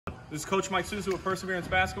This is Coach Mike Souza with Perseverance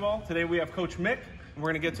Basketball. Today we have Coach Mick, and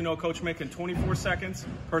we're going to get to know Coach Mick in 24 seconds,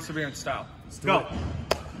 Perseverance style. Let's go.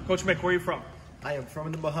 Coach Mick, where are you from? I am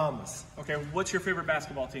from the Bahamas. Okay, what's your favorite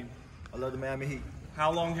basketball team? I love the Miami Heat.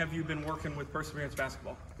 How long have you been working with Perseverance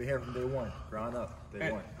Basketball? Been here from day one, ground up, day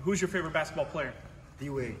one. Who's your favorite basketball player?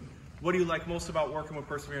 D-Wade. What do you like most about working with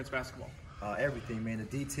Perseverance Basketball? Everything, man. The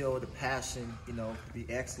detail, the passion, you know, be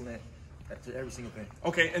excellent. That's every single thing.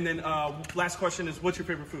 Okay, and then last question is, what's your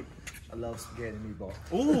favorite food? I love spaghetti and meatball.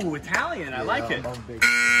 Ooh, Italian. I like it. I'm big.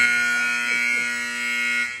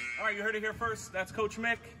 All right, you heard it here first. That's Coach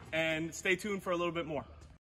Mick, and stay tuned for a little bit more.